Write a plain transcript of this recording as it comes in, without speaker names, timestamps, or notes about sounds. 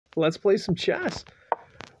let's play some chess.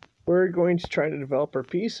 We're going to try to develop our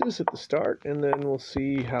pieces at the start, and then we'll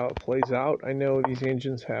see how it plays out. I know these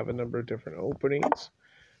engines have a number of different openings.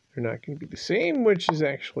 They're not going to be the same, which is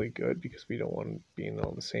actually good because we don't want to be in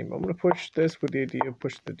all the same. I'm going to push this with the idea of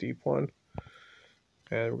push the deep one.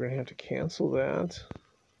 And we're going to have to cancel that.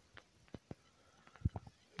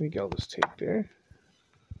 I think I'll just take there.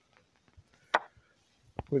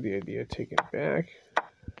 With the idea of taking it back.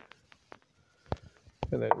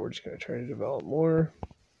 And then we're just going to try to develop more.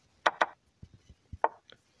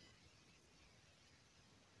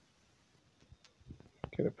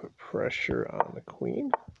 Going to put pressure on the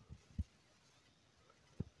queen.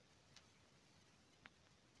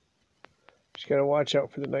 Just got to watch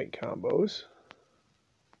out for the knight combos.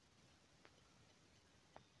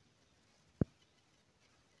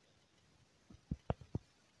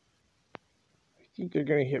 I think they're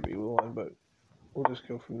going to hit me with one, but we'll just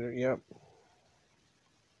go from there. Yep.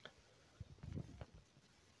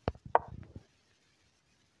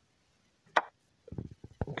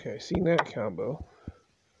 Okay, seen that combo.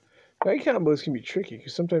 Knight combos can be tricky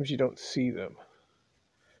because sometimes you don't see them.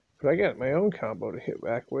 But I got my own combo to hit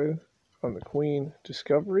back with on the queen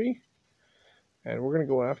discovery. And we're going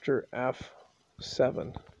to go after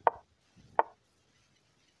f7.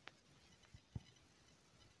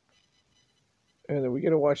 And then we got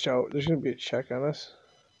to watch out. There's going to be a check on us.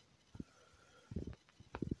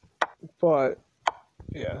 But,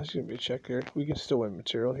 yeah, there's going to be a check there. We can still win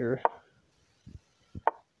material here.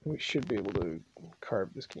 We should be able to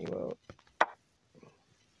carve this game out.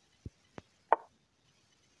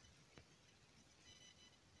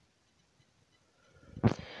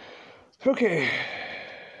 Okay,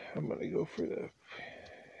 I'm going to go for the...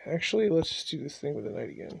 Actually, let's just do this thing with the knight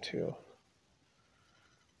again, too.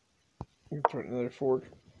 We can throw another fork.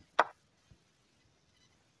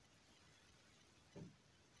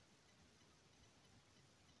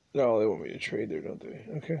 No, they want me to trade there, don't they?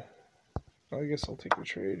 Okay. I guess I'll take the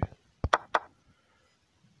trade.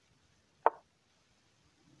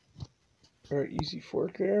 Alright, easy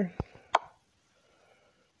fork there.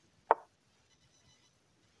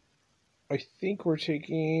 I think we're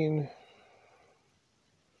taking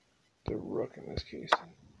the rook in this case.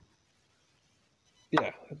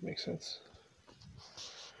 Yeah, that makes sense.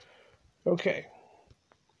 Okay.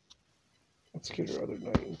 Let's get our other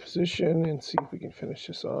knight in position and see if we can finish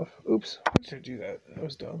this off. Oops, why did I do that? That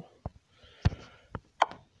was dumb.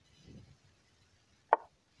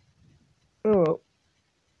 Oh well.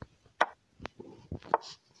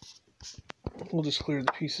 We'll just clear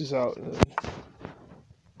the pieces out and then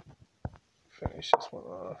finish this one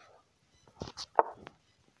off.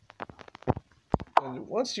 And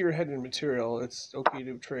once you're ahead in material, it's okay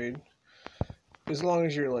to trade. As long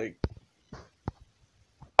as you're like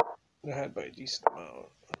ahead by a decent amount.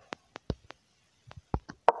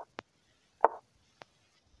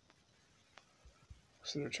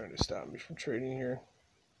 So they're trying to stop me from trading here.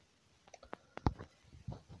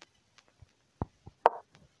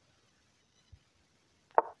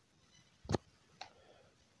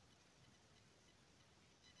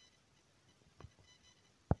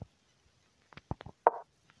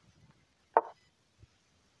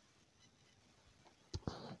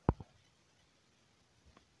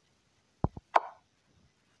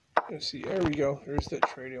 Let's see, there we go. There's that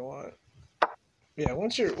trade I want. Yeah,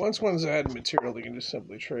 once one's ahead in material, they can just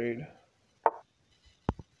simply trade.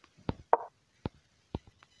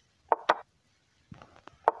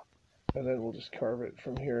 And then we'll just carve it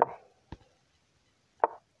from here.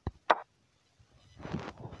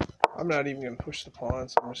 I'm not even going to push the pawn,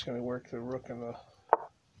 so I'm just going to work the rook and the...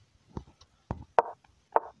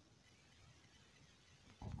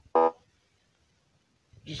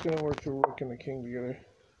 Just going to work the rook and the king together.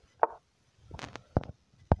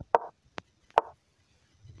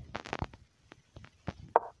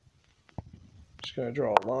 Just going to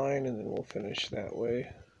draw a line and then we'll finish that way.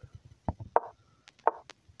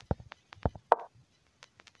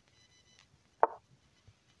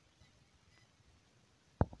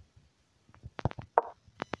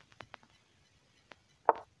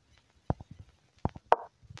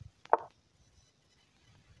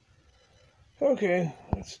 Okay,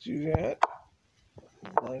 let's do that.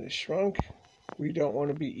 Line is shrunk. We don't want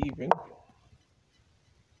to be even.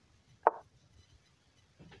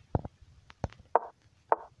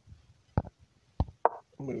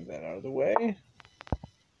 Move that out of the way.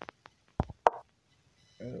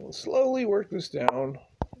 And we'll slowly work this down.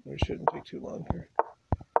 We shouldn't take too long here.